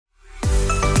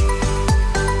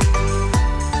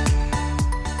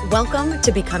Welcome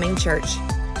to Becoming Church,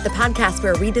 the podcast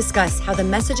where we discuss how the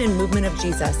message and movement of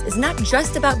Jesus is not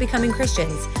just about becoming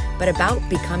Christians, but about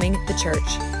becoming the church.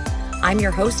 I'm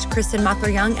your host, Kristen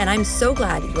Mockler-Young, and I'm so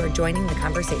glad you are joining the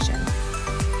conversation.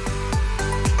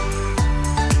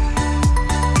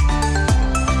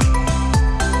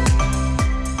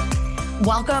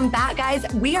 Welcome back, guys.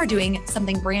 We are doing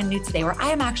something brand new today where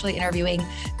I am actually interviewing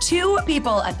two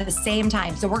people at the same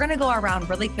time. So we're going to go around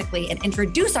really quickly and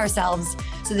introduce ourselves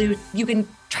so that you can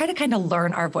try to kind of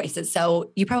learn our voices.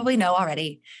 So you probably know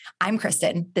already, I'm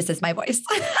Kristen. This is my voice.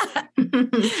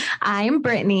 I'm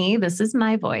Brittany. This is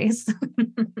my voice.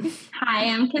 Hi,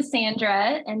 I'm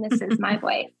Cassandra, and this is my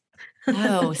voice.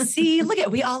 Oh, see, look at,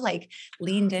 we all like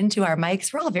leaned into our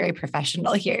mics. We're all very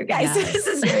professional here, guys. Yes. This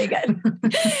is very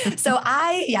good. So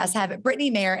I, have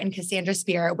Brittany, Maher, and Cassandra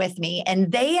Speer with me,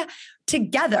 and they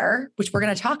together, which we're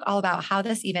going to talk all about how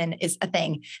this even is a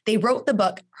thing. They wrote the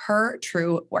book, Her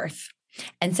True Worth.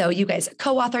 And so you guys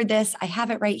co-authored this. I have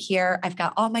it right here. I've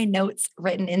got all my notes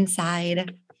written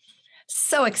inside.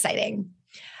 So exciting.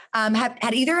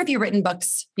 Had either of you written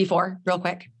books before, real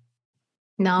quick?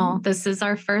 No, this is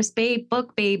our first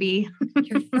book baby.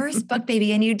 Your first book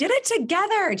baby, and you did it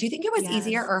together. Do you think it was Yes.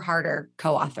 easier or harder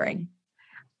co-authoring?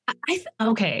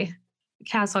 Okay.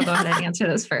 Cass, I'll go ahead and answer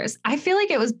this first. I feel like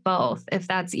it was both, if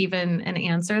that's even an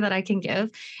answer that I can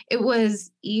give. It was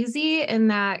easy in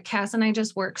that Cass and I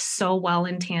just work so well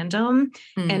in tandem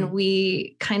and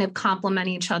we kind of complement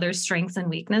each other's strengths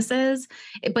and weaknesses.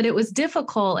 But it was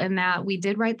difficult in that we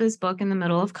did write this book in the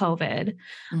middle of COVID.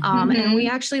 And we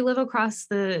actually live across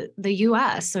the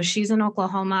US. So she's in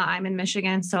Oklahoma, I'm in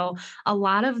Michigan. So a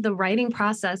lot of the writing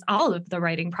process, all of the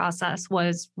writing process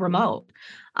was remote.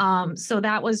 So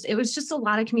it was just a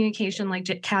lot of communication.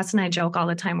 Like Cass and I joke all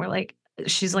the time. We're like,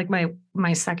 she's like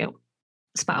my second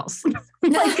spouse.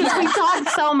 Like, 'cause we talk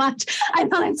so much. I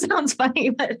know it sounds funny,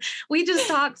 but we just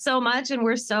talk so much and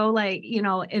we're so like,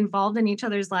 involved in each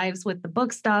other's lives with the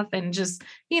book stuff and just,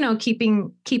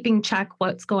 keeping check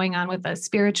what's going on with us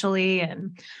spiritually.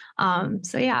 And,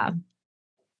 so yeah.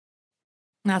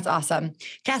 That's awesome.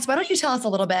 Cass, why don't you tell us a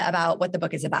little bit about what the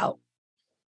book is about?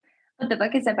 What the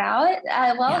book is about?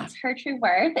 It's Her True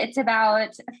Worth. It's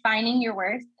about finding your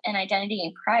worth and identity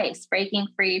in Christ, breaking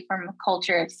free from a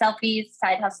culture of selfies,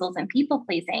 side hustles, and people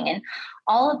pleasing, and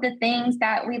all of the things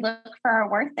that we look for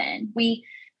our worth in. We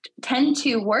tend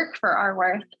to work for our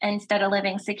worth instead of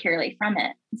living securely from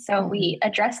it. So we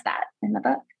address that in the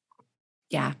book.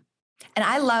 Yeah.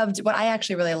 And what I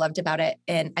actually really loved about it,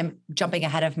 and I'm jumping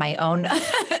ahead of my own,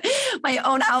 my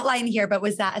own outline here, but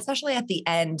was that especially at the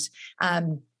end,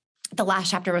 the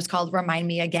last chapter was called Remind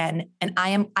Me Again. And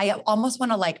I almost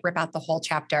want to like rip out the whole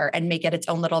chapter and make it its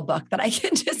own little book that I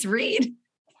can just read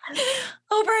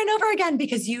over and over again,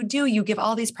 because you give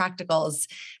all these practicals.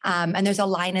 And there's a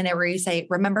line in it where you say,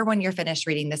 remember when you're finished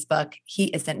reading this book, he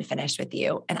isn't finished with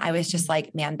you. And I was just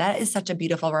like, man, that is such a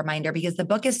beautiful reminder, because the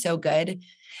book is so good.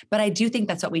 But I do think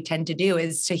that's what we tend to do,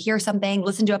 is to hear something,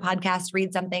 listen to a podcast,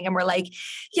 read something, and we're like,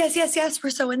 yes, yes, yes, we're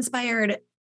so inspired.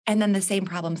 And then the same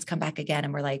problems come back again.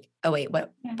 And we're like, oh, wait,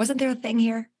 what wasn't there a thing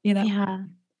here? Yeah.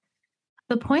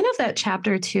 The point of that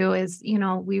chapter too is,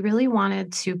 we really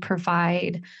wanted to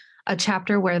provide a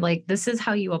chapter where like, this is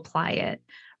how you apply it,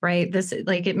 right? This,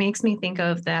 like, it makes me think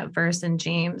of that verse in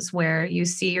James where you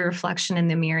see your reflection in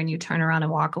the mirror and you turn around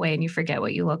and walk away and you forget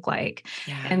what you look like.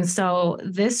 Yeah. And so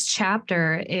this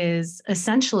chapter is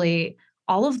essentially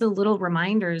all of the little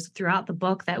reminders throughout the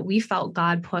book that we felt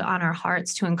God put on our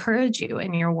hearts to encourage you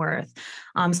in your worth,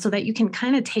 so that you can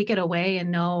kind of take it away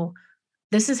and know,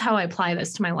 this is how I apply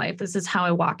this to my life. This is how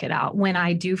I walk it out when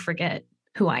I do forget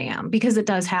who I am, because it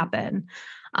does happen.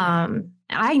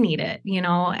 I need it.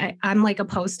 I'm like a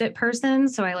Post-it person.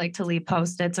 So I like to leave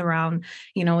Post-its around,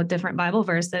 with different Bible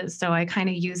verses. So I kind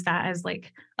of use that as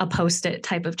like a Post-it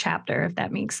type of chapter, if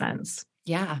that makes sense.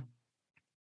 Yeah.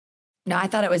 No, I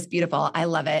thought it was beautiful. I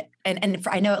love it. And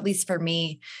I know, at least for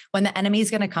me, when the enemy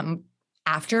is going to come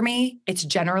after me, it's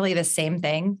generally the same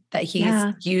thing that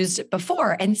he's used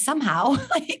before. And somehow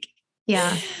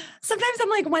sometimes I'm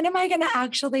like, when am I going to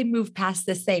actually move past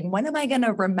this thing? When am I going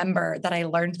to remember that I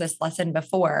learned this lesson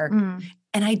before?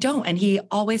 And I don't. And he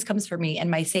always comes for me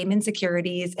in my same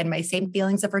insecurities and my same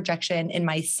feelings of rejection, in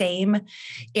my same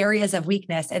areas of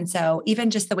weakness. And so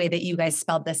even just the way that you guys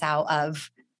spelled this out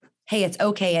of, hey, it's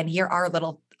okay. And here are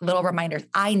little reminders.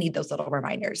 I need those little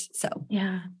reminders. So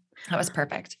yeah, that was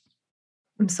perfect.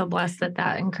 I'm so blessed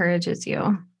that encourages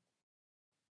you.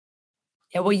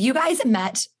 Yeah. Well, you guys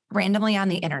met randomly on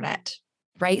the internet,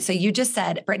 right? So you just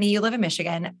said, Brittany, you live in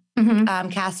Michigan.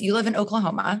 Cass, you live in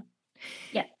Oklahoma.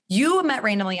 Yeah. you met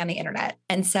randomly on the internet.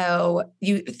 And so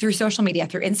you, through social media,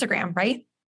 through Instagram, right?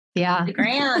 Yeah. The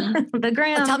gram. The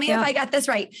gram. Tell me if I got this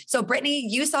right. So Brittany,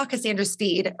 you saw Cassandra's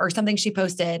feed or something she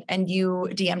posted and you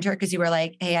DM'd her because you were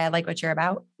like, hey, I like what you're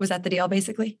about. Was that the deal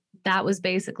basically? That was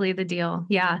basically the deal.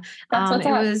 Yeah. That's what's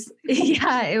it up. was,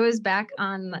 it was back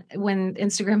on when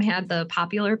Instagram had the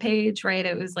popular page, right?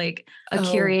 It was like a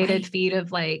curated feed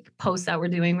of like posts that were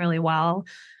doing really well.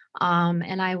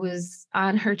 And I was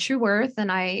on Her True Worth, and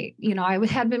I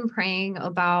had been praying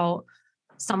about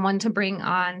someone to bring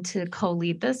on to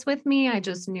co-lead this with me. I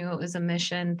just knew it was a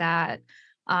mission that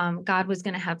God was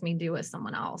going to have me do with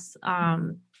someone else.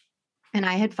 And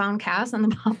I had found Cass on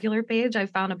the popular page. I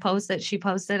found a post that she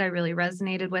posted. I really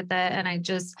resonated with it. And I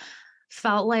just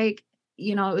felt like,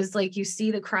 it was like you see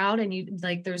the crowd and you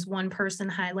like, there's one person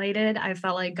highlighted. I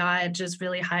felt like God just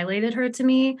really highlighted her to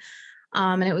me.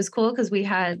 And it was cool because we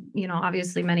had,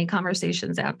 obviously many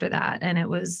conversations after that. And it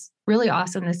was really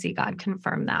awesome to see God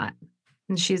confirm that.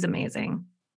 And she's amazing.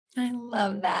 I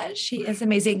love that. She is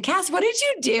amazing. Cass, what did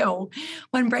you do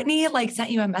when Brittany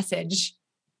sent you a message?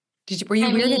 Were you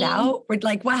weirded out? Or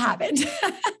what happened?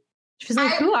 She's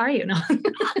like, who are you? No.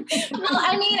 Well,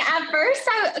 at first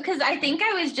because I think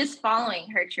I was just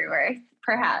following Her True Worth,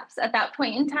 perhaps at that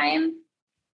point in time.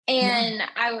 And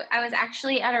I was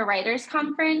actually at a writer's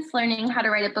conference learning how to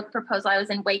write a book proposal. I was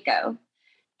in Waco,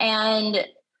 and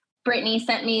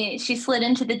Brittany she slid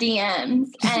into the DMs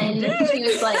and she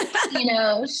was like,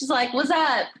 she's like, what's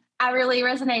up? I really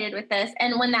resonated with this.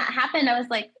 And when that happened, I was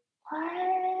like, what?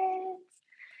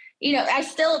 I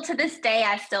still, to this day,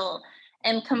 I still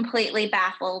am completely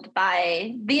baffled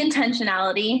by the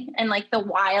intentionality and the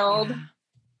wild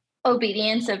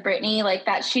obedience of Brittany,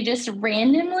 that she just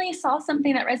randomly saw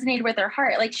something that resonated with her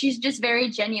heart. She's just very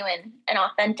genuine and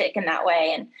authentic in that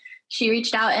way. And she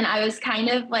reached out, and I was kind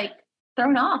of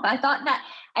thrown off.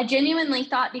 I genuinely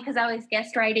thought, because I was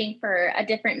guest writing for a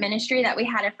different ministry that we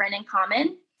had a friend in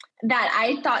common, that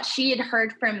I thought she had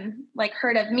heard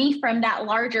of me from that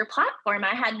larger platform.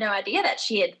 I had no idea that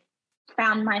she had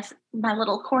found my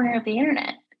little corner of the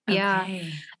internet. Yeah,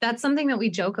 that's something that we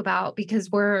joke about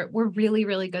because we're really,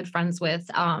 really good friends with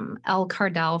Elle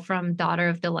Cardell from Daughter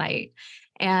of Delight.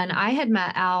 And I had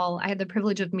met Elle. I had the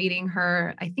privilege of meeting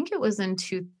her. I think it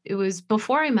was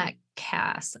before I met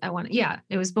Cass.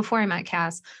 It was before I met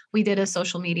Cass. We did a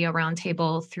social media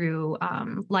roundtable through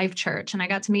Life Church, and I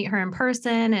got to meet her in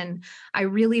person. And I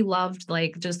really loved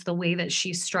just the way that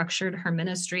she structured her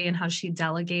ministry and how she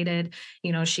delegated.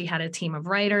 She had a team of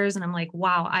writers, and I'm like,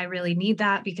 wow, I really need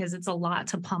that because it's a lot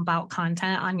to pump out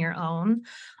content on your own.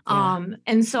 Yeah.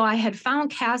 And so I had found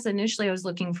Cass initially. I was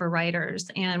looking for writers,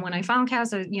 and when I found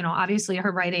Cass, obviously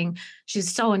her writing,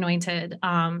 she's so anointed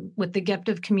with the gift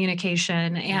of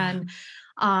communication. And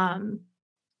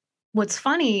what's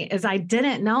funny is I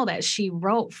didn't know that she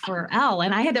wrote for Elle,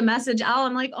 and I had to message Elle.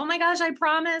 I'm like, oh my gosh, I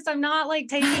promise I'm not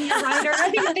taking your writer or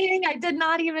anything. I did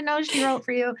not even know she wrote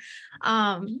for you.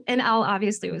 And Elle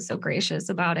obviously was so gracious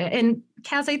about it. And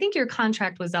Cass, I think your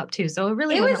contract was up too. So it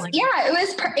really wasn't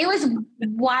it was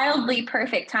wildly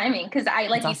perfect timing. Cause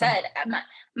you said,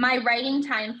 my writing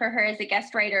time for her as a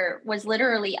guest writer was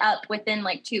literally up within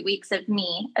 2 weeks of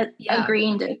me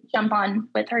agreeing to jump on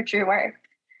with Her True Worth.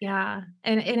 Yeah.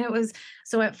 And it was,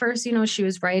 so at first, she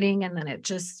was writing, and then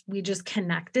we just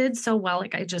connected so well.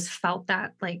 I just felt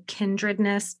that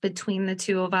kindredness between the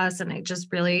two of us. And I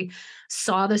just really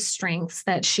saw the strengths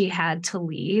that she had to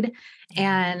lead.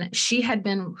 And she had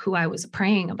been who I was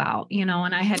praying about, and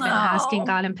I had been asking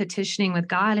God and petitioning with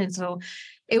God. And so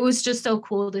it was just so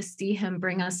cool to see him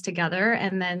bring us together.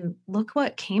 And then look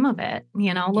what came of it,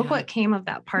 look what came of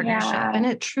that partnership. Yeah. And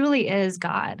it truly is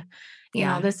God. You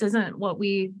know, this isn't what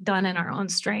we've done in our own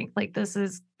strength. This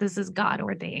is God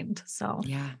ordained. So,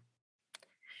 yeah.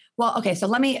 Well, okay. So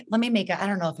let me make I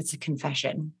don't know if it's a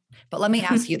confession, but let me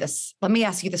ask you this. Let me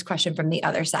ask you this question from the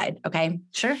other side. Okay.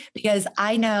 Sure. Because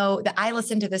I know that I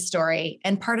listened to this story,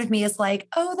 and part of me is like,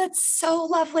 oh, that's so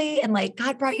lovely. And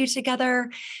God brought you together,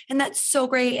 and that's so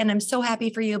great. And I'm so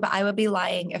happy for you. But I would be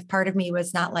lying if part of me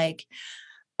was not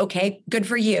okay, good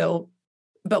for you.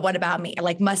 But what about me?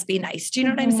 Must be nice. Do you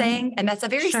know what I'm saying? And that's a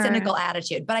very cynical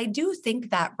attitude. But I do think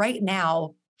that right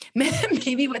now,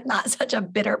 maybe with not such a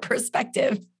bitter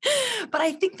perspective, but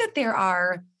I think that there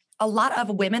are a lot of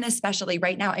women, especially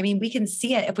right now, I mean, we can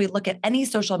see it if we look at any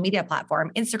social media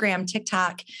platform, Instagram,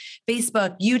 TikTok,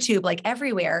 Facebook, YouTube, like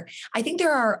everywhere. I think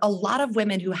there are a lot of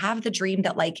women who have the dream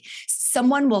that like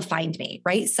someone will find me,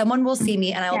 right? Someone will see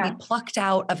me and I will be plucked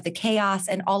out of the chaos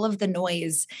and all of the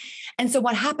noise. And so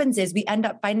what happens is we end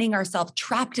up finding ourselves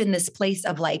trapped in this place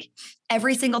of like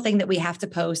every single thing that we have to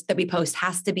post, that we post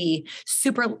has to be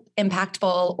super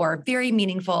impactful or very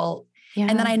meaningful. Yeah.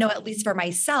 And then I know, at least for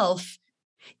myself,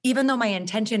 even though my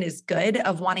intention is good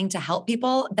of wanting to help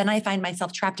people, then I find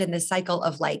myself trapped in this cycle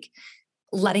of like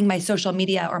letting my social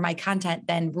media or my content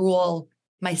then rule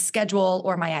my schedule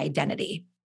or my identity.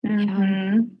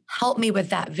 Mm-hmm. Help me with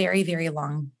that very, very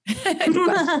long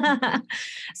question.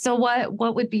 So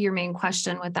what would be your main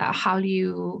question with that? How do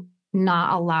you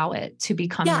not allow it to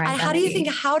become your identity? How do you think,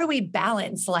 how do we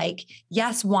balance like,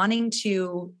 yes, wanting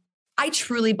to, I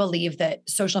truly believe that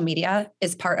social media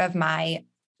is part of my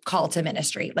call to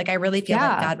ministry. Like I really feel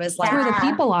like God was like, where the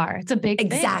people are. It's a big thing.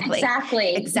 Exactly.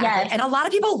 Yes. And a lot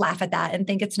of people laugh at that and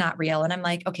think it's not real. And I'm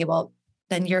like, okay, well,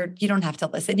 then you don't have to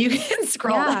listen. You can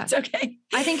scroll. Yeah. That's okay.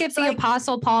 I think if the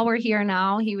Apostle Paul were here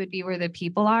now, he would be where the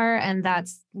people are. And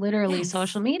that's literally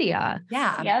social media.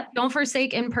 Yeah. Yep. Don't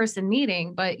forsake in-person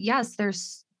meeting, but yes,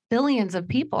 there's billions of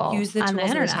people use the on tools the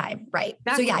internet. of the time. Right.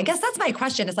 Exactly. So yeah, I guess that's my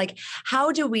question is like,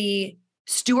 how do we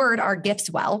steward our gifts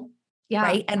well? Yeah.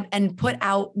 Right. And put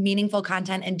out meaningful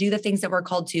content and do the things that we're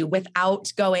called to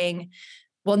without going,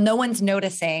 well, no one's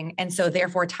noticing. And so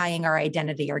therefore tying our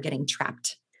identity or getting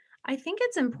trapped. I think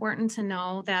it's important to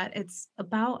know that it's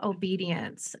about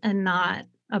obedience and not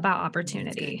about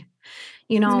opportunity.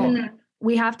 You know,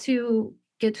 we have to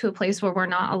get to a place where we're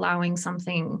not allowing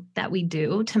something that we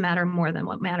do to matter more than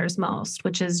what matters most,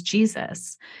 which is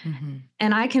Jesus. Mm-hmm.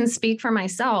 And I can speak for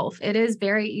myself. It is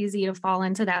very easy to fall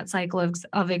into that cycle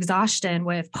of exhaustion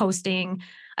with posting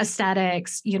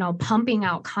aesthetics, you know, pumping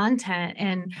out content.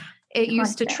 And it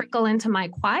used to trickle into my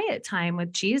quiet time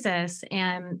with Jesus.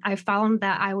 And I found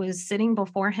that I was sitting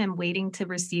before him waiting to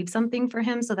receive something for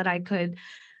him so that I could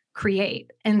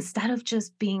create instead of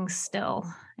just being still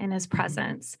in his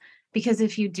presence. Because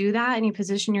if you do that and you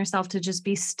position yourself to just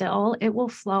be still, it will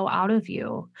flow out of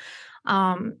you.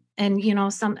 And, you know,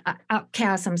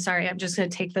 Cass, I'm sorry, I'm just going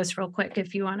to take this real quick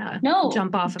if you want to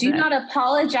jump off of it. Do not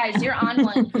apologize. You're on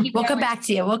one. We'll come back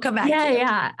to you.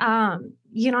 Yeah.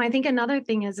 You know, I think another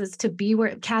thing is to be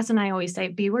where Cass and I always say,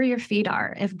 be where your feet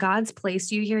are. If God's placed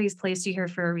you here, he's placed you here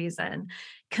for a reason.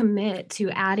 Commit to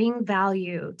adding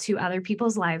value to other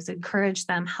people's lives, encourage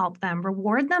them, help them,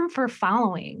 reward them for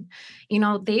following. You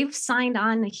know, they've signed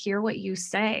on to hear what you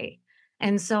say.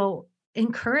 And so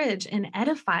encourage and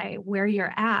edify where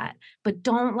you're at, but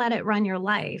don't let it run your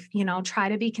life. You know, try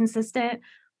to be consistent.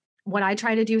 What I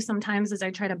try to do sometimes is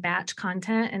I try to batch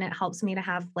content and it helps me to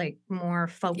have like more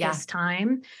focused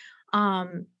time.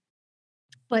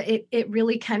 But it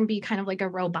really can be kind of like a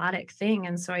robotic thing.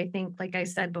 And so I think, like I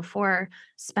said before,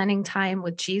 spending time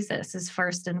with Jesus is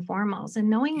first and foremost, and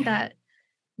knowing that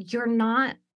you're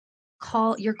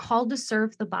called to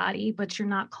serve the body, but you're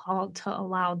not called to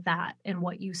allow that and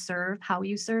what you serve, how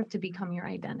you serve, to become your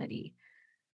identity.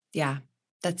 Yeah,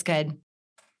 that's good.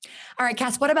 All right,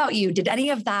 Cass, what about you? Did any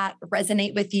of that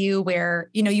resonate with you where,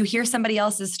 you know, you hear somebody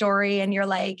else's story and you're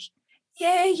like,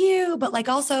 yeah, you, but like,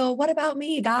 also, what about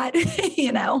me, God?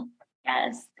 You know?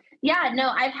 Yes. Yeah, no,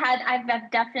 I've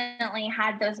definitely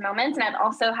had those moments. And I've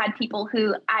also had people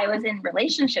who I was in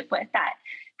relationship with that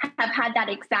have had that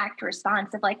exact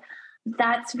response of like,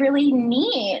 that's really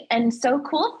neat and so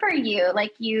cool for you.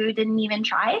 Like you didn't even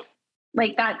try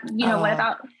like that, you know, what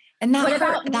about, and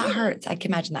that hurts. I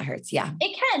can imagine that hurts. Yeah,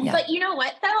 it can. Yeah. But you know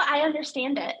what, though? I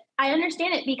understand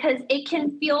it because it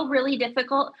can feel really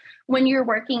difficult when you're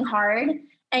working hard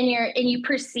and you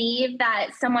perceive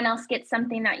that someone else gets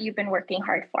something that you've been working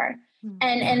hard for. Mm-hmm.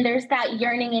 And there's that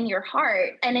yearning in your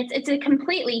heart. And it's a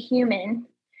completely human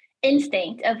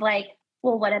instinct of like,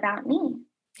 well, what about me?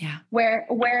 Yeah. How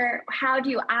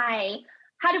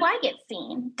do I get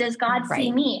seen? Does God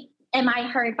see me? Am I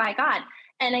heard by God?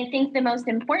 And I think the most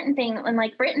important thing, and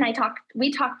like Britt and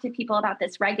we talk to people about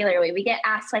this regularly. We get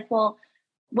asked like, well,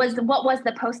 what was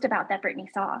the post about that Brittany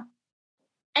saw?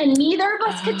 And neither of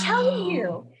us could tell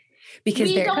you.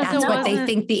 Because that's what they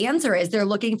think the answer is. They're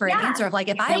looking for an answer of like,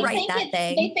 if I write that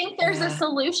thing. They think there's a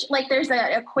solution, like there's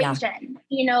an equation,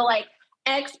 you know, like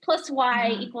X plus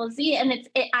Y equals Z. And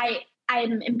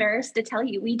I'm embarrassed to tell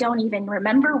you, we don't even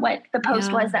remember what the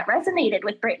post was that resonated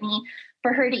with Brittany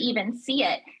for her to even see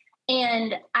it.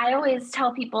 And I always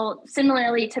tell people,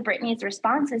 similarly to Brittany's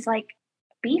response, is like,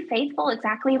 be faithful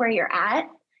exactly where you're at.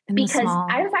 Because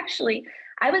I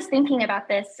I was thinking about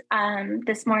this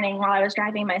this morning while I was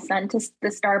driving my son to the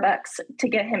Starbucks to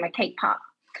get him a cake pop.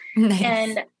 Nice.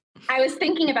 And I was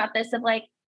thinking about this of like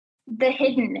the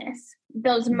hiddenness,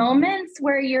 those moments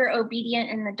where you're obedient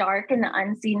in the dark and the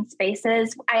unseen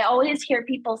spaces. I always hear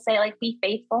people say like, be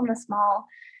faithful in the small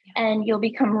and you'll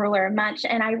become ruler of much.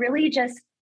 And I really just,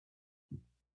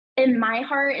 in my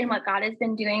heart and what God has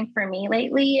been doing for me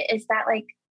lately is that like,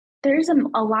 there's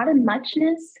a lot of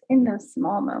muchness in those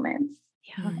small moments.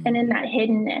 Yeah. And in that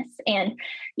hiddenness. And,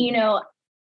 you know,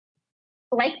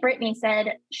 like Brittany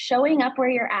said, showing up where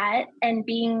you're at and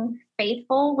being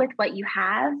faithful with what you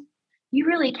have, you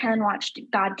really can watch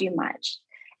God do much.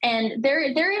 And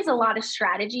there is a lot of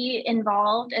strategy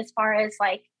involved as far as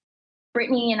like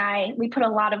Brittany and I, we put a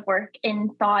lot of work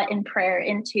and thought and prayer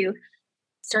into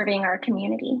serving our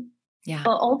community. Yeah.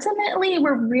 But ultimately,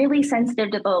 we're really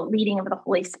sensitive to the leading of the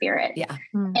Holy Spirit. Yeah.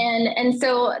 And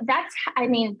so that's, I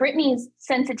mean, Brittany's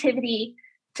sensitivity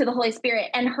to the Holy Spirit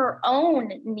and her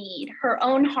own need, her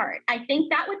own heart. I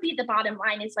think that would be the bottom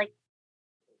line is like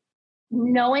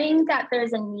knowing that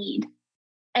there's a need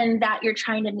and that you're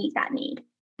trying to meet that need,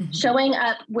 showing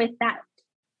up with that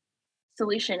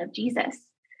solution of Jesus,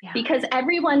 because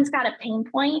everyone's got a pain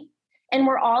point and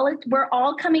we're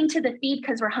all coming to the feed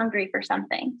because we're hungry for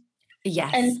something.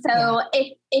 Yes. And so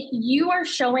if you are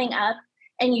showing up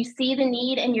and you see the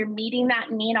need and you're meeting that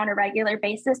need on a regular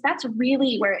basis, that's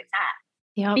really where it's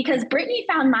at. Yep. Because Brittany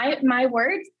found my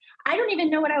words. I don't even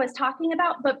know what I was talking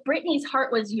about, but Brittany's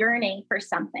heart was yearning for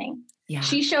something. Yeah.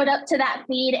 She showed up to that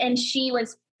feed and she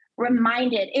was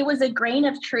reminded it was a grain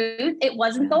of truth. It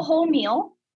wasn't the whole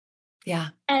meal. Yeah.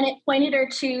 And it pointed her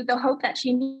to the hope that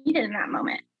she needed in that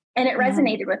moment. And it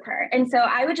resonated with her. And so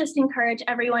I would just encourage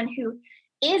everyone who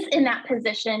is in that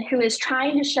position, who is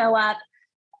trying to show up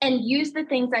and use the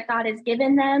things that God has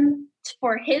given them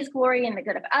for his glory and the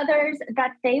good of others,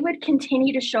 that they would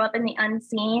continue to show up in the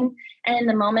unseen and in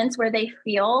the moments where they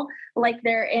feel like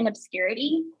they're in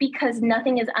obscurity, because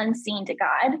nothing is unseen to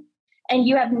God. And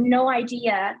you have no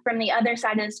idea from the other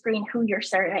side of the screen who you're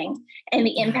serving and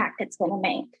the impact it's going to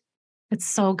make. It's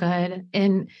so good.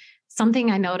 And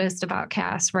something I noticed about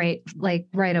Cass right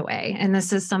away, and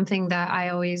this is something that I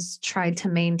always tried to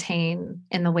maintain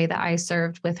in the way that I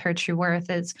served with her true worth,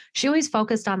 is she always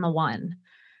focused on the one.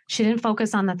 She didn't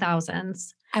focus on the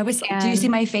thousands. Do you see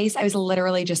my face? I was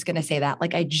literally just going to say that.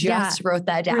 Like I just wrote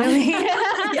that down. Really?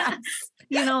 Yes.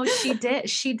 You know, she did.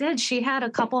 She had a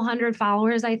couple hundred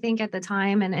followers, I think, at the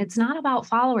time. And it's not about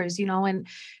followers, you know, and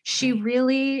she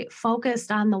really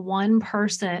focused on the one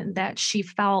person that she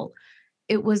felt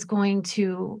it was going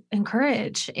to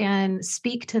encourage and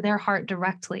speak to their heart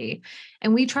directly.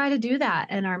 And we try to do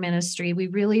that in our ministry. We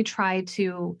really try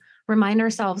to remind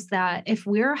ourselves that if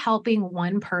we're helping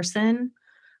one person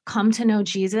come to know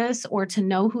Jesus or to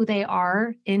know who they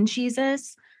are in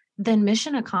Jesus, then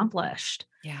mission accomplished.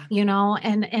 Yeah. You know,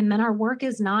 and then our work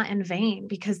is not in vain,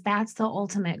 because that's the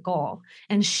ultimate goal.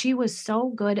 And she was so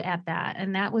good at that.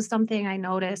 And that was something I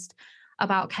noticed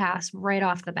about Cass right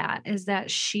off the bat, is that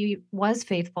she was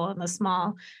faithful in the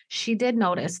small. She did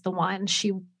notice the one.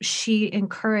 She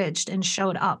encouraged and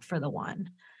showed up for the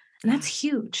one. And that's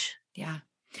huge. Yeah.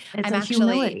 It's I'm a actually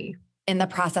humility. in the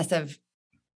process of,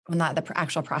 well, not the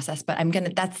actual process, but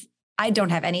I don't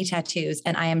have any tattoos,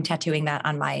 and I am tattooing that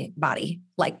on my body,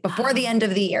 like before the end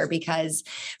of the year, because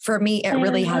for me, it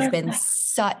really has been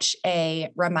such a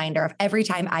reminder of every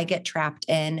time I get trapped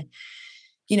in,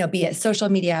 you know, be it social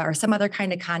media or some other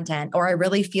kind of content, or I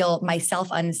really feel myself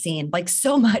unseen. Like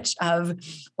so much of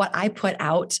what I put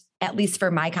out, at least for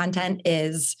my content,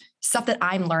 is stuff that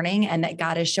I'm learning and that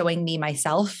God is showing me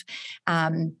myself.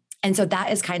 And so that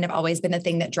has kind of always been the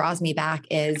thing that draws me back,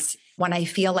 is when I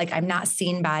feel like I'm not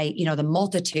seen by, you know, the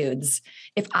multitudes,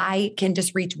 if I can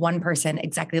just reach one person,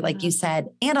 exactly like you said.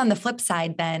 And on the flip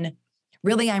side, then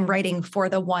really I'm writing for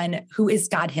the one who is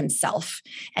God himself.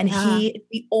 And he is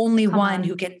the only one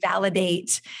who can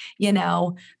validate, you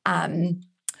know,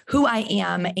 who I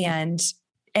am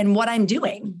and what I'm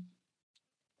doing.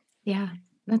 Yeah,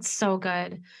 that's so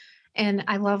good. And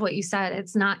I love what you said.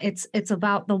 It's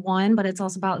about the one, but it's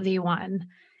also about the one,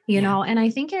 you know? And I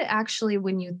think it actually,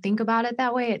 when you think about it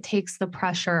that way, it takes the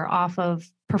pressure off of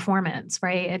performance,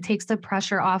 right? It takes the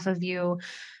pressure off of you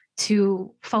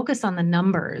to focus on the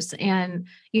numbers. And,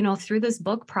 you know, through this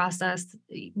book process,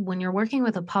 when you're working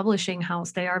with a publishing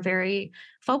house, they are very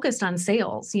focused on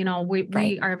sales. You know,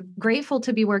 we are grateful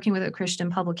to be working with a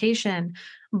Christian publication,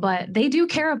 but they do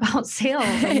care about sales,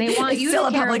 and they want you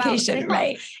to care about sales.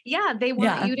 Right? Yeah, they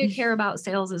want you to care about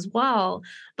sales as well.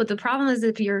 But the problem is,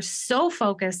 if you're so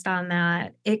focused on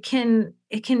that, it can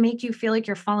make you feel like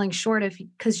you're falling short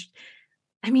because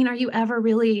I mean, are you ever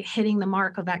really hitting the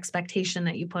mark of expectation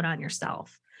that you put on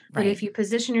yourself? But if you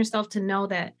position yourself to know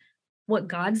that what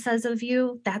God says of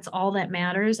you, that's all that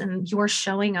matters. And you're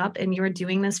showing up and you're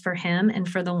doing this for him and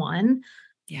for the one.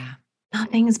 Yeah.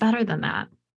 Nothing is better than that.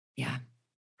 Yeah.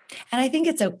 And I think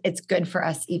it's good for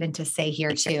us even to say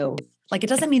here too, like, it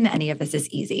doesn't mean that any of this is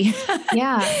easy.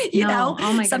 Yeah. you know,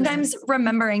 oh my sometimes goodness.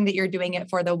 remembering that you're doing it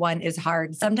for the one is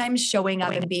hard. Sometimes showing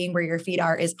up and being where your feet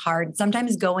are is hard.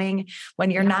 Sometimes going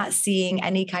when you're not seeing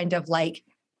any kind of like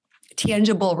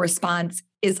tangible response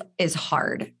is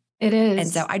hard. It is. And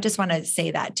so I just want to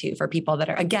say that too, for people that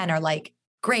are like,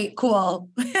 great, cool.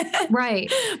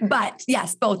 Right. But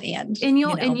yes, both and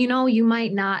you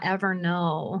might not ever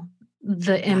know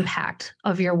the impact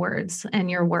of your words and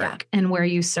your work and where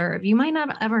you serve. You might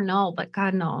not ever know, but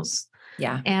God knows.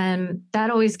 Yeah. And that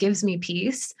always gives me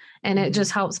peace. And it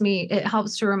just helps me. It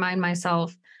helps to remind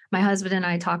myself. My husband and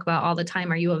I talk about all the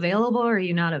time, are you available or are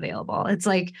you not available? It's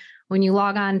like when you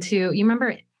log on to, you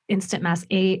remember Instant Mess,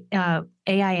 AIM?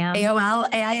 AOL.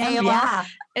 Yeah.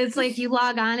 It's like you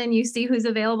log on and you see who's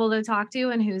available to talk to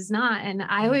and who's not. And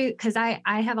I always, because I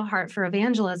have a heart for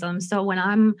evangelism. So when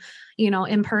I'm,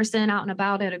 in person, out and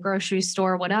about at a grocery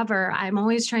store, whatever, I'm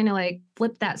always trying to like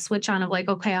flip that switch on of like,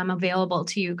 okay, I'm available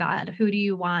to you, God. Who do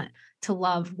you want to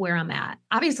love where I'm at?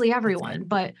 Obviously everyone,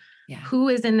 but who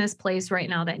is in this place right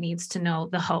now that needs to know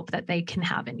the hope that they can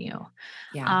have in you?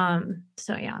 Yeah.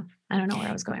 So yeah, I don't know where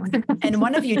I was going with it. And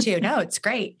one of you two, no, it's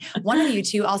great. One of you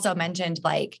two also mentioned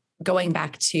like going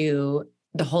back to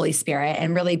the Holy Spirit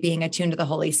and really being attuned to the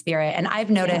Holy Spirit. And I've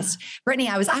noticed, Brittany,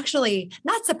 I was actually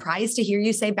not surprised to hear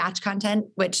you say batch content,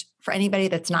 which for anybody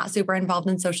that's not super involved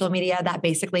in social media, that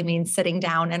basically means sitting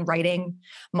down and writing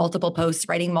multiple posts,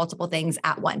 writing multiple things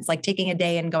at once, like taking a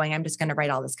day and going, I'm just going to write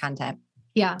all this content.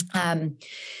 Yeah. And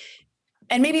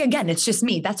maybe again, it's just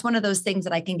me. That's one of those things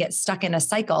that I can get stuck in a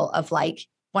cycle of like,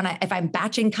 if I'm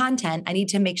batching content, I need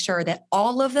to make sure that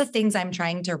all of the things I'm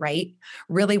trying to write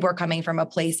really were coming from a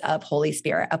place of Holy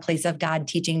Spirit, a place of God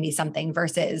teaching me something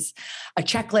versus a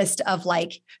checklist of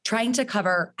like trying to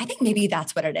cover, I think maybe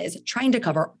that's what it is, trying to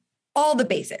cover all the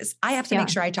bases. I have to make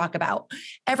sure I talk about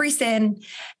every sin,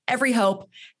 every hope,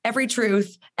 every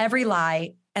truth, every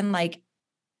lie. And like,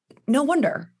 no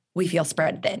wonder we feel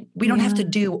spread thin. We don't have to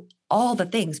do all the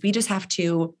things. We just have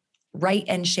to write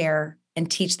and share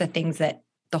and teach the things that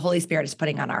the Holy Spirit is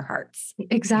putting on our hearts.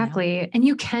 Exactly. And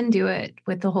you can do it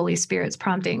with the Holy Spirit's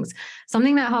promptings.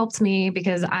 Something that helps me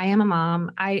because I am a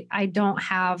mom. I don't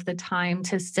have the time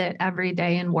to sit every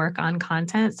day and work on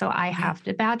content. So I have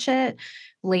to batch it.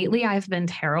 Lately, I've been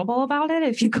terrible about it.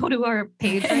 If you go to our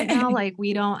page right now, like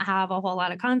we don't have a whole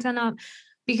lot of content up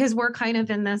because we're kind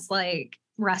of in this like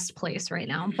rest place right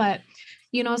now. But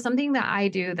something that I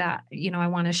do that, I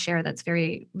want to share that's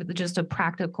very just a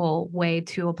practical way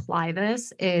to apply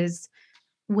this is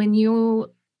when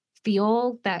you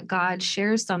feel that God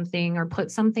shares something or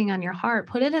put something on your heart,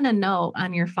 put it in a note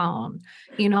on your phone,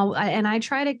 and I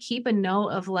try to keep a note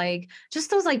of like, just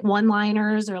those like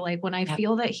one-liners or like when I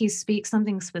feel that he speaks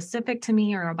something specific to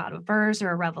me or about a verse or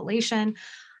a revelation,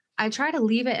 I try to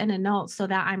leave it in a note so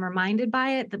that I'm reminded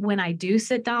by it that when I do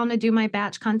sit down to do my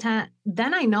batch content,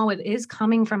 then I know it is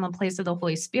coming from a place of the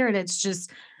Holy Spirit. It's just,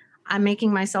 I'm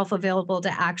making myself available to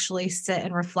actually sit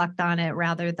and reflect on it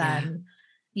rather than,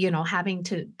 having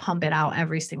to pump it out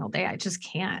every single day. I just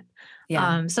can't.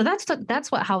 Yeah. So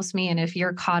that's what helps me. And if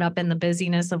you're caught up in the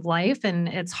busyness of life and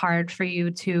it's hard for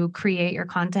you to create your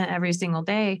content every single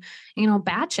day,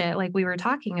 batch it like we were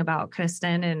talking about,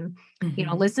 Kristen, and,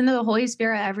 listen to the Holy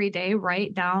Spirit every day,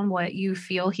 write down what you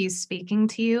feel he's speaking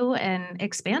to you and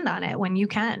expand on it when you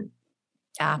can.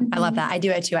 Yeah. I love that. I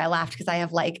do it too. I laughed because I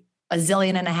have like 1.5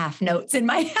 zillion notes in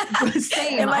my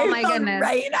Same. in my oh my phone goodness.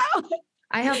 right now.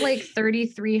 I have like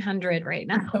 3,300 right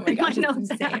now. Oh my gosh, my notes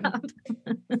insane.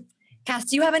 Cass,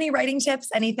 do you have any writing tips?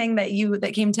 Anything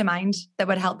that came to mind that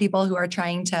would help people who are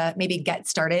trying to maybe get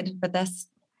started with this?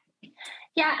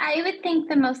 Yeah, I would think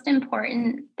the most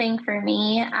important thing for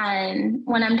me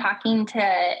when I'm talking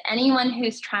to anyone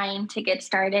who's trying to get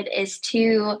started is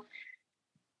to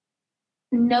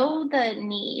know the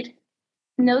need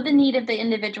of the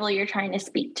individual you're trying to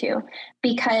speak to,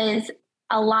 because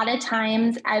a lot of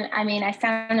times, I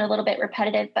sound a little bit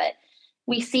repetitive, but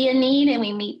we see a need and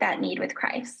we meet that need with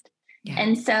Christ. Yeah.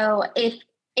 And so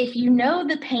if you know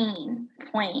the pain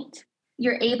point,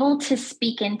 you're able to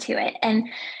speak into it. And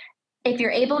if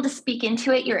you're able to speak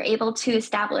into it, you're able to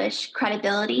establish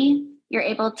credibility. You're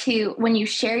able to, when you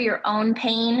share your own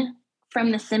pain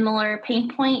from the similar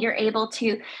pain point, you're able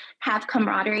to have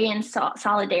camaraderie and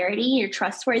solidarity, your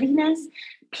trustworthiness.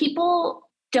 People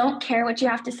don't care what you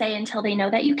have to say until they know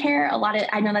that you care.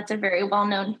 I know that's a very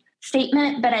well-known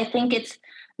statement, but I think it's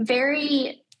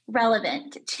very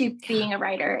relevant to being a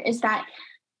writer, is that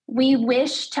we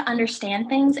wish to understand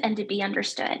things and to be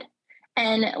understood.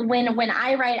 And when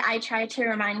I write, I try to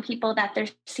remind people that they're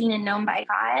seen and known by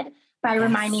God by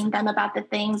reminding them about the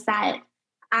things that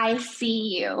I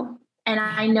see you and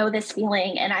I know this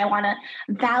feeling and I want to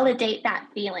validate that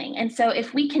feeling. And so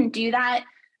if we can do that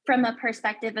from a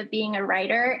perspective of being a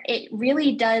writer, it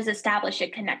really does establish a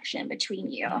connection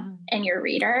between you and your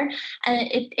reader. And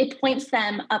it points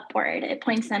them upward. It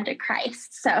points them to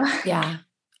Christ. So yeah.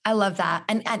 I love that.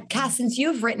 And Cass, since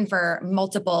you've written for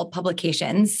multiple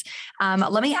publications,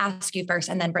 let me ask you first,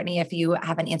 and then Brittany, if you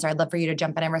have an answer, I'd love for you to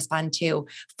jump in and respond too.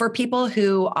 For people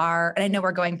who are, and I know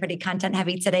we're going pretty content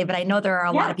heavy today, but I know there are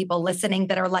a lot of people listening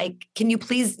that are like, can you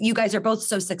please, you guys are both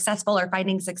so successful or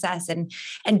finding success and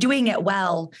doing it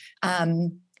well, that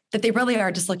they really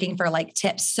are just looking for like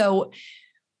tips. So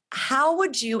how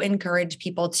would you encourage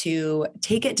people to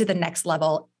take it to the next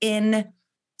level in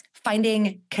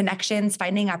finding connections,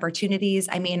 finding opportunities?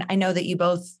 I mean, I know that you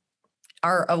both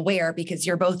are aware because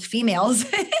you're both females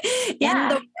in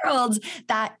the world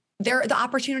that the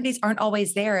opportunities aren't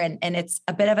always there. And it's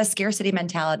a bit of a scarcity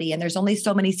mentality and there's only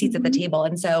so many seats at the table.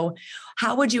 And so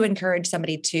how would you encourage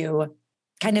somebody to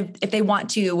kind of, if they want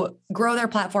to grow their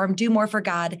platform, do more for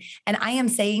God? And I am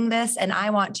saying this, and I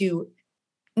want to,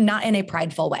 not in a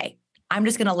prideful way, I'm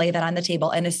just going to lay that on the table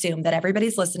and assume that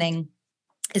everybody's listening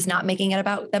is not making it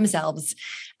about themselves.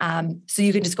 So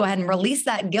you can just go ahead and release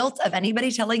that guilt of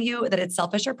anybody telling you that it's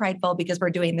selfish or prideful because we're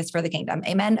doing this for the kingdom.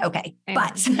 Amen. Okay.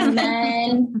 But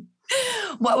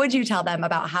what would you tell them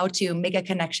about how to make a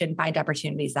connection, find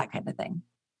opportunities, that kind of thing?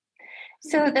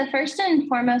 So the first and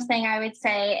foremost thing I would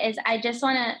say is I just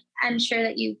want to, I'm sure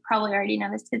that you probably already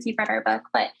know this because you've read our book,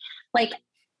 but like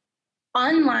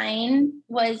online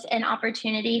was an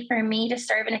opportunity for me to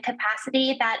serve in a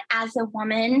capacity that as a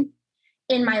woman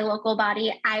in my local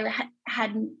body, I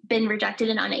had been rejected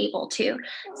and unable to.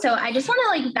 So I just want to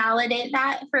like validate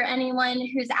that for anyone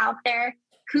who's out there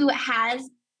who has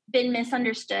been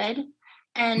misunderstood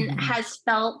and has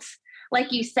felt,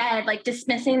 like you said, like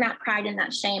dismissing that pride and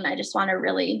that shame. I just want to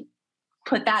really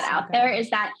put that out there, is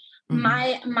that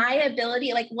my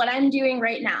ability, like what I'm doing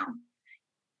right now,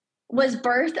 was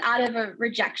birthed out of a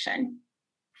rejection.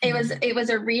 It was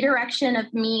a redirection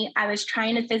of me. I was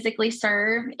trying to physically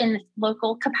serve in the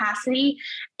local capacity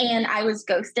and I was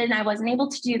ghosted and I wasn't able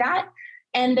to do that.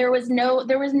 And there was no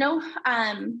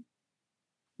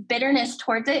bitterness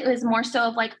towards it. It was more so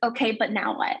of like, okay, but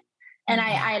now what? And I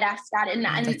had asked God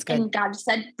and God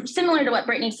said, similar to what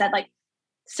Brittany said, like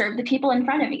serve the people in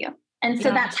front of you. And so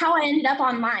that's how I ended up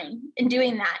online and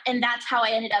doing that. And that's how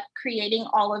I ended up creating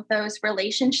all of those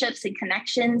relationships and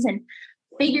connections and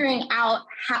figuring out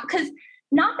how, because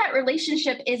not that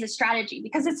relationship is a strategy,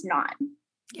 because it's not.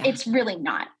 It's really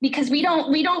not, because we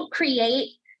don't create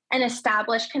an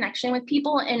established connection with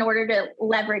people in order to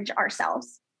leverage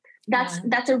ourselves.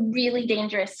 That's a really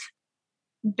dangerous,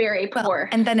 very poor.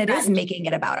 And then it is making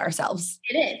it about ourselves.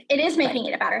 It is making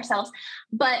it about ourselves.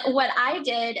 But what I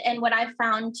did and what I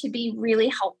found to be really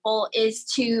helpful is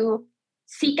to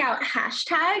seek out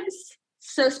hashtags.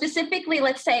 So specifically,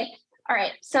 let's say, all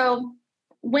right, so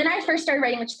when I first started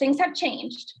writing, which things have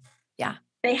changed. Yeah.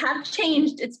 They have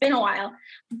changed. It's been a while,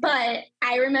 but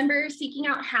I remember seeking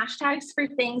out hashtags for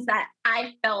things that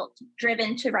I felt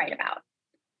driven to write about.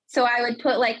 So I would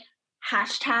put like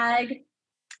hashtag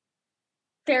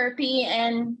therapy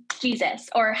and Jesus,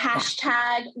 or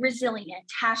hashtag resilient,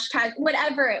 hashtag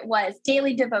whatever it was,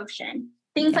 daily devotion,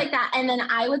 things like that. And then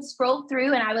I would scroll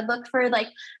through and I would look for like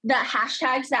the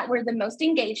hashtags that were the most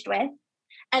engaged with.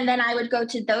 And then I would go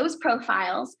to those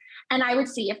profiles and I would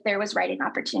see if there was writing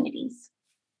opportunities.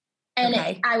 And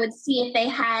I would see if they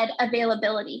had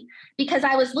availability, because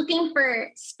I was looking for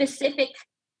specific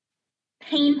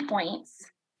pain points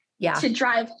to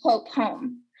drive hope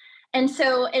home. And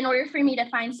so in order for me to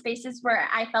find spaces where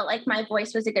I felt like my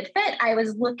voice was a good fit, I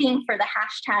was looking for the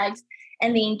hashtags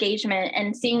and the engagement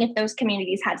and seeing if those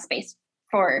communities had space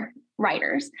for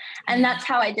writers. And that's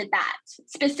how I did that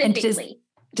specifically.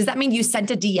 Does that mean you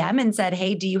sent a DM and said,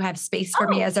 hey, do you have space for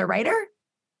me as a writer?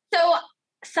 So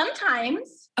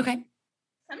sometimes. Okay.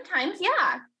 Sometimes,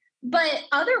 yeah. But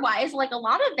otherwise, like a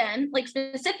lot of them, like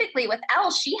specifically with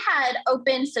Elle, she had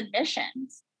open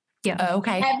submissions. Yeah. Oh,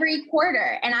 okay. Every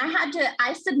quarter. And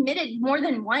I submitted more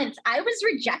than once. I was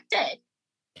rejected.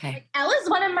 Okay. Like, Elle is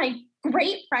one of my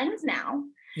great friends now.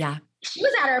 Yeah. She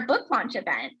was at our book launch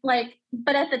event. Like,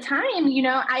 but at the time,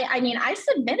 I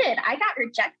submitted, I got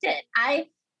rejected. I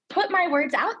put my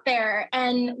words out there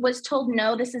and was told,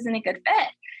 no, this isn't a good fit.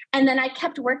 And then I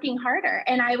kept working harder,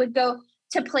 and I would go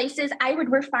to places, I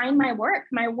would refine my work.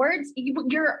 My words,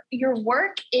 your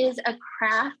work is a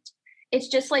craft. It's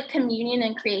just like communion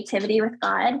and creativity with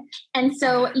God. And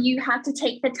so you have to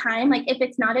take the time. Like if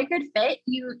it's not a good fit,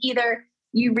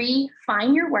 you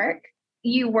refine your work,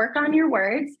 you work on your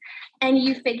words, and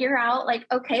you figure out like,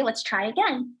 okay, let's try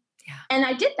again. Yeah. And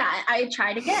I did that. I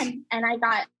tried again, and I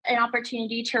got an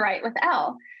opportunity to write with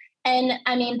Elle. And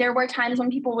I mean, there were times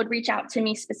when people would reach out to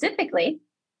me specifically,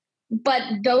 but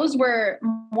those were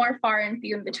more far and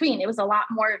few in between. It was a lot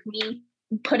more of me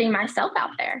putting myself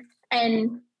out there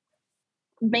and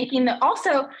making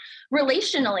also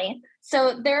relationally.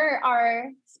 So there are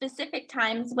specific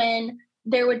times when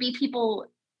there would be people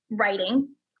writing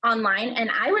online, and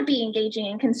I would be engaging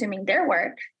and consuming their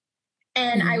work,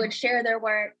 and I would share their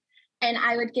work, and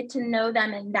I would get to know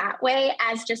them in that way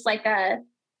as just like a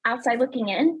outside looking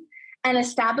in, and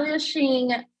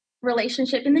establishing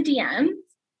relationship in the DMs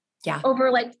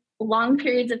over like long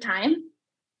periods of time,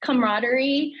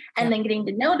 camaraderie, and then getting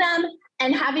to know them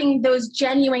and having those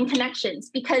genuine connections,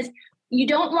 because you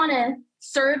don't want to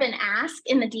serve and ask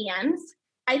in the DMs.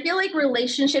 I feel like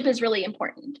relationship is really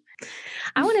important.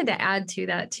 I wanted to add to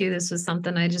that too. This was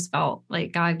something I just felt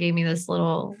like God gave me this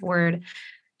little word.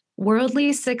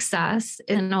 Worldly success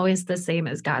isn't always the same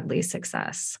as godly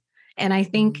success. And I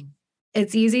think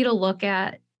it's easy to look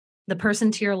at the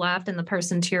person to your left and the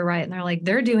person to your right, and they're like,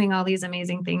 they're doing all these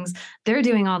amazing things. They're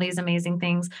doing all these amazing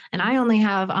things. And I only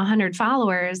have 100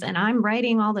 followers, and I'm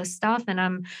writing all this stuff, and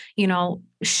I'm,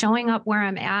 showing up where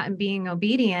I'm at and being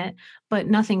obedient, but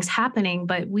nothing's happening.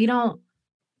 But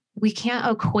we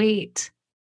can't equate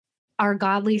our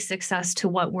godly success to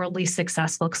what worldly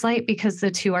success looks like, because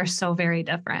the two are so very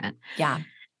different. Yeah.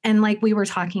 And like we were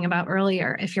talking about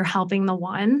earlier, if you're helping the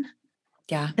one,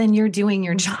 then you're doing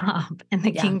your job in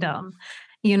the kingdom,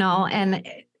 and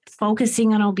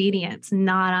focusing on obedience,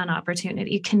 not on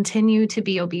opportunity. Continue to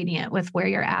be obedient with where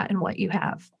you're at and what you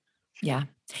have. Yeah.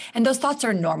 And those thoughts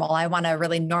are normal. I want to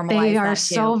really normalize They are that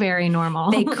so very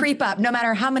normal. They creep up no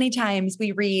matter how many times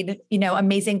we read,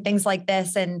 amazing things like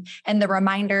this and the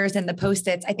reminders and the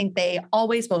Post-its. I think they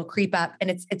always will creep up, and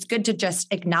it's good to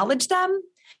just acknowledge them,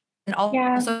 and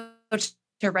also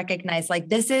to recognize like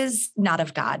this is not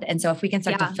of God. And so if we can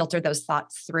start to filter those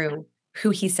thoughts through who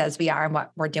he says we are and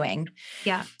what we're doing.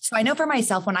 Yeah. So I know for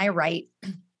myself, when I write,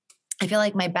 I feel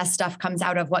like my best stuff comes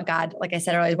out of what God, like I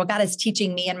said earlier, what God is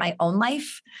teaching me in my own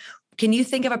life. Can you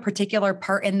think of a particular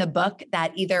part in the book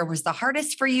that either was the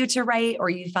hardest for you to write, or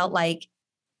you felt like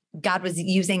God was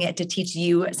using it to teach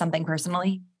you something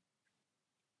personally?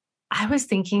 I was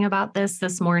thinking about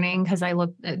this morning because I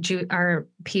looked at our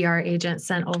PR agent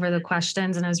sent over the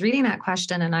questions, and I was reading that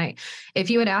question. And if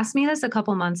you had asked me this a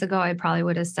couple months ago, I probably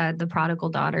would have said the prodigal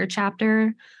daughter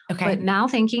chapter. Okay. But now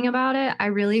thinking about it, I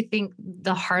really think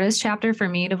the hardest chapter for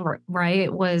me to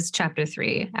write was chapter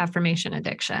 3, affirmation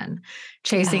addiction,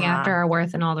 chasing after our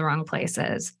worth in all the wrong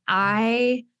places.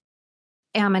 I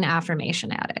am an affirmation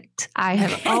addict. I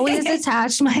have always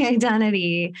attached my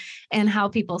identity and how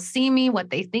people see me, what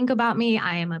they think about me.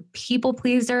 I am a people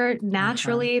pleaser.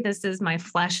 Naturally, this is my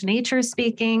flesh nature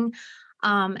speaking.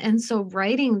 And so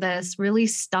writing this really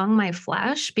stung my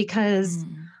flesh, because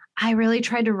I really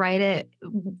tried to write it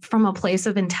from a place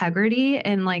of integrity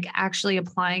and like actually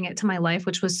applying it to my life,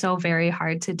 which was so very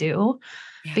hard to do,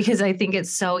 because I think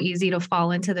it's so easy to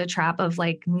fall into the trap of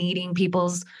like needing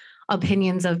people's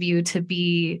opinions of you to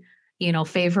be,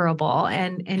 favorable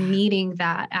and needing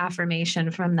that affirmation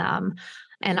from them.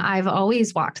 And I've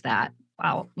always walked that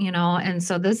out, and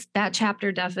so that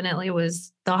chapter definitely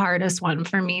was the hardest one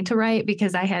for me to write,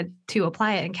 because I had to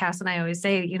apply it. And Cass and I always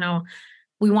say,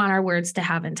 we want our words to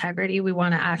have integrity. We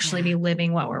want to actually be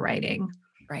living what we're writing.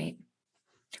 Right.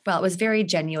 Well, it was very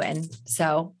genuine.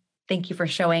 So thank you for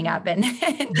showing up and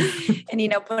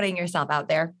putting yourself out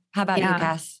there. How about you,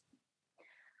 Cass?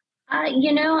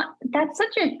 That's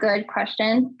such a good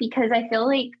question, because I feel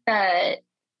like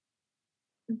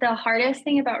the hardest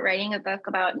thing about writing a book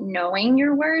about knowing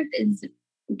your worth is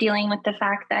dealing with the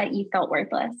fact that you felt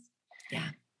worthless. Yeah.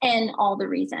 And all the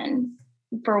reasons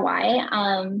for why.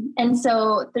 And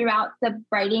so throughout the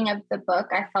writing of the book,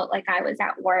 I felt like I was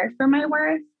at war for my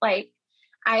worth. Like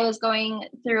I was going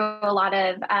through a lot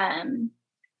of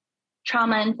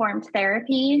trauma-informed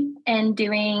therapy and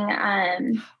doing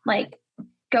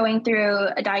going through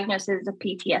a diagnosis of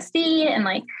PTSD and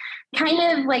like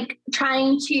kind of like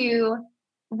trying to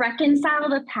reconcile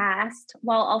the past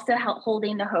while also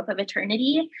holding the hope of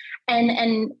eternity,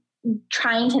 and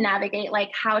trying to navigate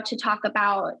like how to talk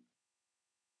about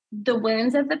the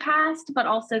wounds of the past, but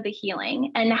also the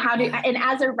healing, and and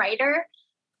as a writer,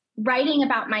 writing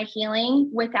about my healing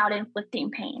without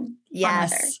inflicting pain on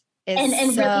others.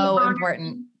 Is so really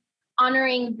important.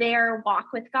 Honoring their walk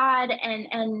with God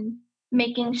and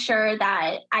making sure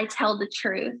that I tell the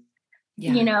truth,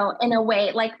 in a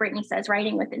way, like Brittany says,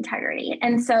 writing with integrity.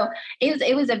 And so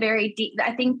it was a very deep,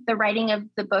 I think the writing of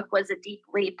the book was a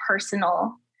deeply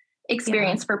personal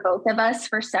experience for both of us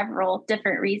for several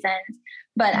different reasons.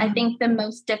 But I think the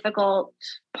most difficult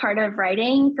part of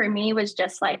writing for me was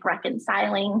just like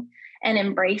reconciling and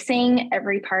embracing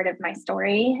every part of my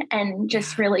story and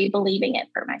just really believing it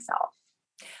for myself.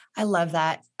 I love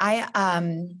that.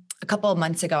 A couple of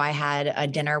months ago, I had a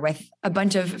dinner with a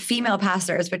bunch of female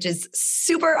pastors, which is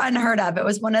super unheard of. It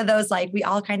was one of those, like, we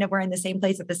all kind of were in the same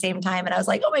place at the same time. And I was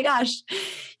like, oh my gosh,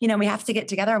 we have to get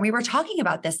together. And we were talking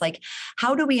about this, like,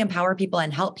 how do we empower people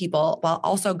and help people while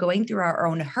also going through our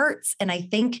own hurts? And I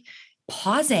think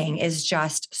pausing is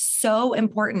just so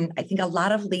important. I think a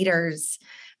lot of leaders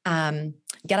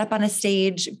get up on a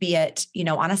stage, be it,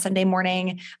 on a Sunday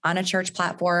morning, on a church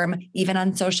platform, even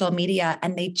on social media,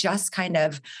 and they just kind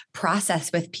of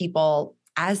process with people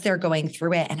as they're going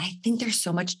through it. And I think there's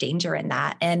so much danger in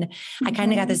that. And I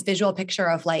kind of got this visual picture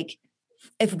of like,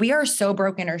 if we are so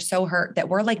broken or so hurt that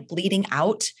we're like bleeding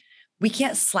out, we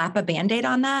can't slap a Band-Aid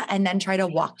on that and then try to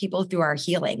walk people through our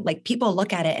healing. Like, people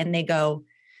look at it and they go,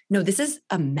 no, this is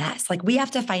a mess. Like, we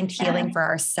have to find healing for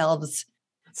ourselves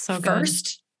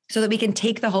first. So that we can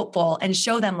take the hopeful and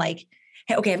show them like,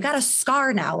 hey, okay, I've got a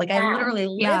scar now. Like, I literally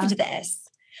lived this,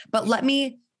 but let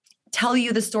me tell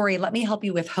you the story. Let me help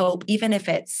you with hope, even if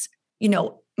it's,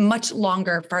 much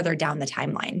longer, farther down the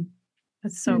timeline.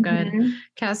 That's so good.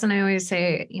 Cass and I always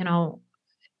say,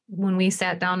 when we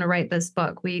sat down to write this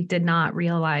book, we did not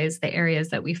realize the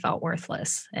areas that we felt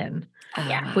worthless in.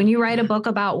 When you write a book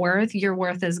about worth, your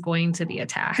worth is going to be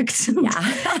attacked.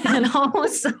 And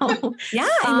also,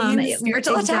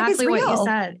 spiritual attack is real. What you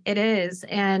said. It is.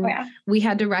 And we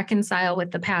had to reconcile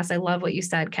with the past. I love what you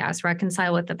said, Cass,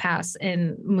 reconcile with the past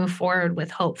and move forward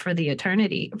with hope for the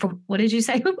eternity. What did you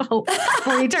say? Hope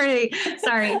for eternity.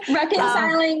 Sorry.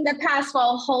 Reconciling the past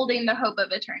while holding the hope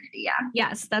of eternity. Yeah.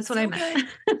 Yes, that's what I meant.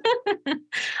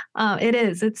 It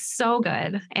is. It's so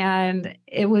good. And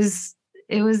it was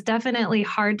definitely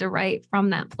hard to write from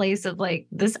that place of like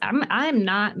this. I'm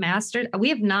not mastered. We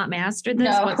have not mastered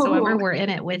this whatsoever. We're in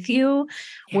it with you.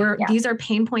 These are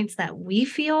pain points that we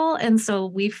feel. And so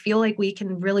we feel like we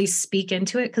can really speak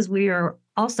into it because we are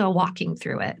also walking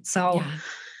through it. So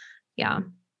yeah.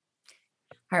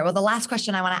 All right. Well, the last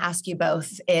question I want to ask you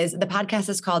both is, the podcast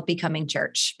is called Becoming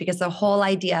Church, because the whole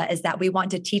idea is that we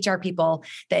want to teach our people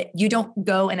that you don't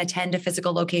go and attend a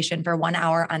physical location for 1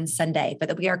 hour on Sunday, but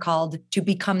that we are called to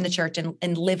become the church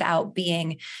and live out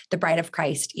being the bride of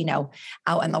Christ,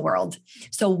 out in the world.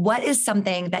 So what is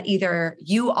something that either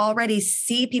you already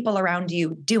see people around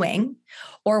you doing,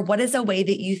 or what is a way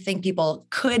that you think people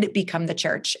could become the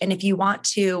church? And if you want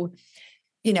to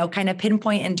kind of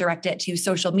pinpoint and direct it to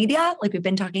social media, like we've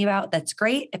been talking about, that's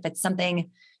great. If it's something,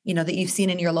 that you've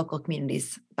seen in your local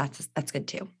communities, that's good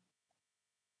too.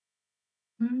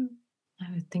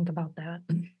 I would think about that.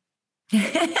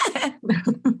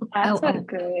 That's a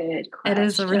good question. It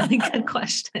is a really good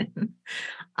question.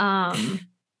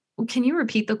 Can you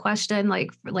repeat the question?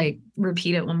 Like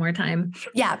repeat it one more time.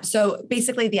 Yeah. So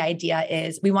basically the idea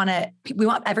is we want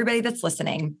everybody that's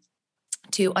listening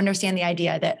to understand the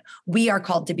idea that we are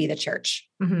called to be the church.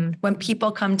 When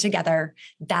people come together,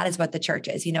 that is what the church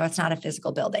is. It's not a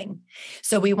physical building.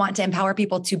 So we want to empower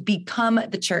people to become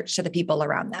the church to the people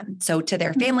around them. So to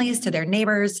their families, to their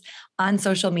neighbors, on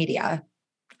social media,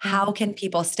 how can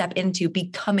people step into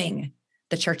becoming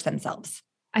the church themselves?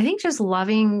 I think just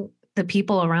loving the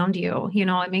people around you,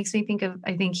 it makes me think of,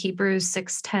 I think Hebrews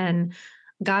 6:10,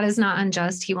 God is not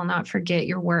unjust. He will not forget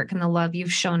your work and the love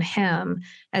you've shown him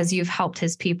as you've helped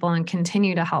his people and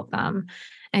continue to help them.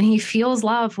 And he feels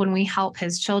love when we help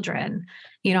his children.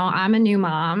 I'm a new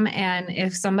mom, and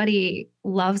if somebody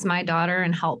loves my daughter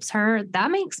and helps her, that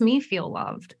makes me feel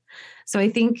loved. So I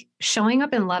think showing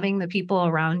up and loving the people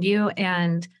around you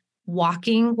and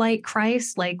walking like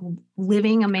Christ, like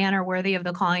living a manner worthy of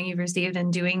the calling you've received,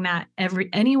 and doing that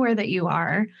anywhere that you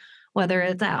are, whether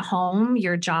it's at home,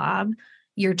 your job,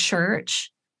 your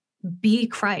church, be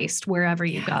Christ wherever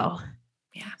you go.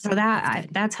 Yeah. So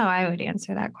that's how I would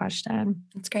answer that question.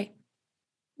 That's great.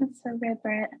 That's so good,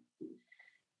 Britt.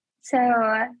 So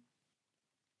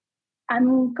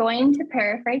I'm going to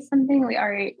paraphrase something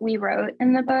we wrote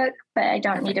in the book, but I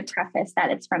don't need to preface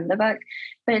that it's from the book.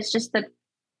 But it's just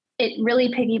it really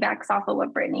piggybacks off of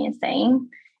what Brittany is saying.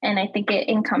 And I think it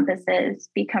encompasses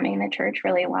becoming the church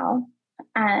really well.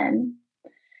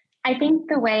 I think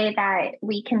the way that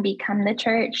we can become the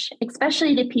church,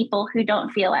 especially to people who don't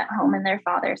feel at home in their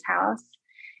Father's house,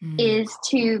 is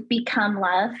to become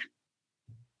love.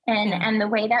 And the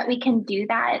way that we can do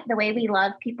that, the way we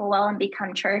love people well and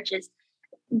become church, is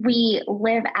we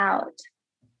live out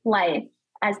life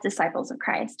as disciples of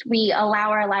Christ. We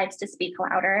allow our lives to speak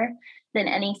louder than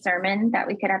any sermon that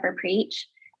we could ever preach.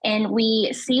 And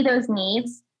we see those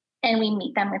needs and we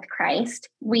meet them with Christ.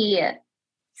 We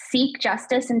seek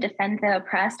justice and defend the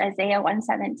oppressed, Isaiah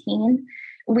 1:17.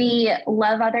 We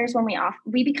love others when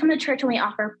we become a church when we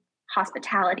offer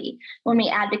hospitality, when we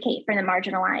advocate for the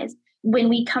marginalized, when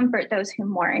we comfort those who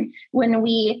mourn, when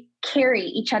we carry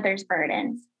each other's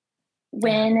burdens,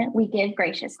 when we give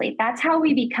graciously. That's how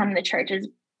we become the church, is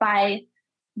by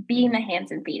being the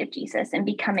hands and feet of Jesus and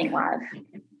becoming love.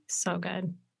 So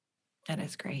good. That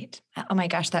is great. Oh my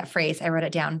gosh, that phrase, I wrote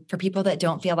it down. For people that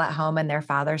don't feel at home in their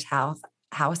Father's house,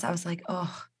 I was like,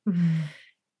 oh, I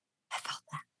felt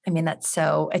that. I mean, it's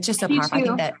just so powerful. I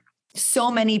think that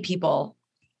so many people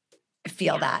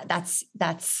feel that.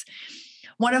 That's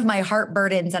one of my heart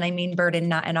burdens. And I mean, burden,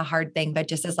 not in a hard thing, but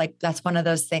just as like, that's one of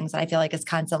those things that I feel like is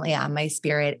constantly on my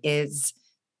spirit, is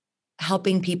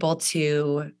helping people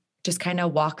to just kind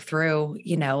of walk through,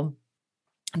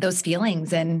 those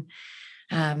feelings. And,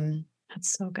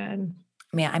 that's so good.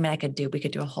 We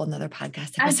could do a whole nother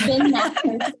podcast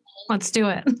episode. Let's do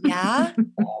it. Yeah.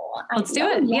 Let's do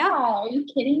it. Yeah. Are you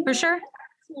kidding? For sure.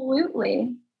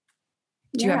 Absolutely.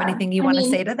 Do you have anything you want to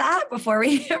say to that before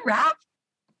we wrap?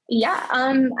 Yeah.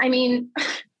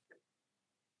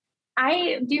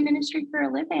 I do ministry for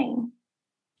a living.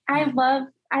 I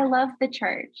love the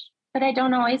church, but I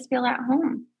don't always feel at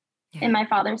home in my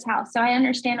Father's house. So I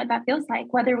understand what that feels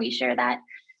like, whether we share that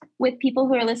with people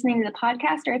who are listening to the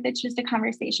podcast, or if it's just a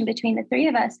conversation between the three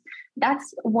of us.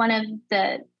 That's one of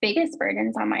the biggest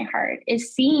burdens on my heart,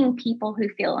 is seeing people who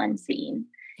feel unseen,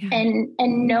 and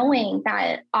knowing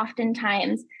that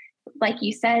oftentimes, like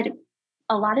you said,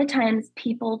 a lot of times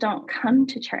people don't come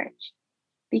to church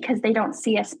because they don't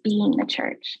see us being the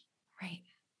church. Right.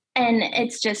 And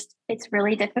it's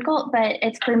really difficult, but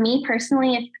it's, for me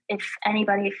personally, if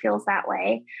anybody feels that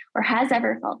way or has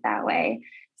ever felt that way,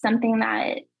 something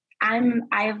that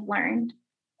I've learned,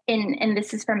 and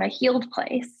this is from a healed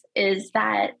place, is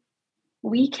that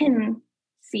we can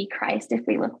see Christ if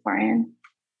we look for him.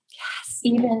 Yes.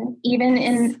 Even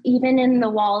in the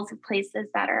walls of places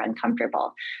that are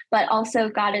uncomfortable. But also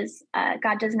God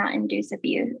does not endorse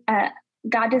abuse.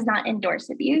 God does not endorse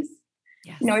abuse.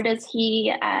 Yes. Nor does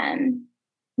he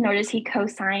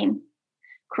co-sign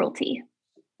cruelty.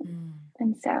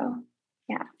 And so,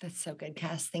 yeah. That's so good,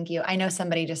 Cass. Thank you. I know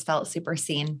somebody just felt super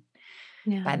seen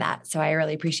by that. So I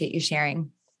really appreciate you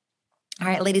sharing. All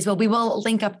right, ladies. Well, we will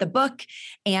link up the book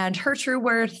and Her True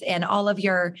Worth and all of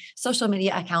your social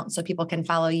media accounts so people can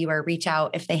follow you or reach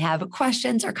out if they have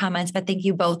questions or comments. But thank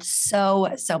you both so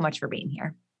much for being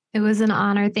here. It was an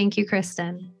honor. Thank you,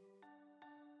 Kristen.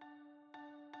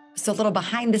 So a little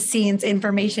behind the scenes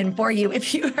information for you.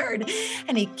 If you heard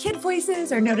any kid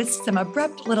voices or noticed some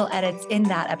abrupt little edits in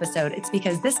that episode, it's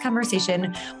because this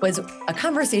conversation was a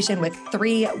conversation with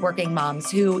three working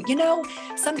moms who,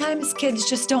 sometimes kids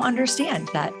just don't understand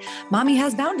that mommy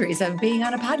has boundaries of being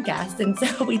on a podcast. And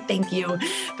so we thank you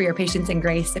for your patience and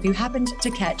grace. If you happened to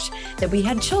catch that we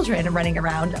had children running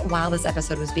around while this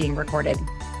episode was being recorded,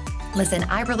 listen,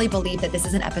 I really believe that this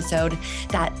is an episode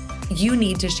that you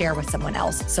need to share with someone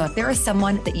else. So if there is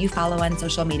someone that you follow on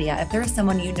social media, if there is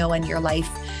someone you know in your life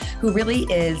who really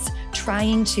is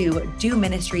trying to do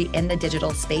ministry in the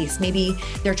digital space, maybe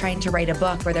they're trying to write a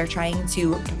book, or they're trying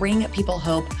to bring people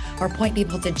hope or point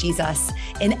people to Jesus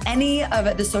in any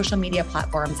of the social media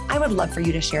platforms, I would love for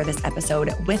you to share this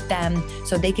episode with them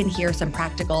so they can hear some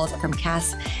practicals from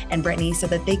Cass and Brittany, so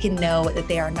that they can know that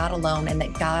they are not alone and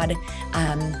that God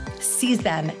sees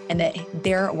them and that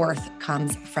their worth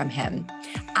comes from him.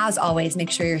 As always,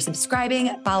 make sure you're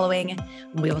subscribing, following,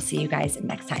 and we will see you guys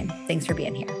next time. Thanks for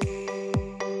being here.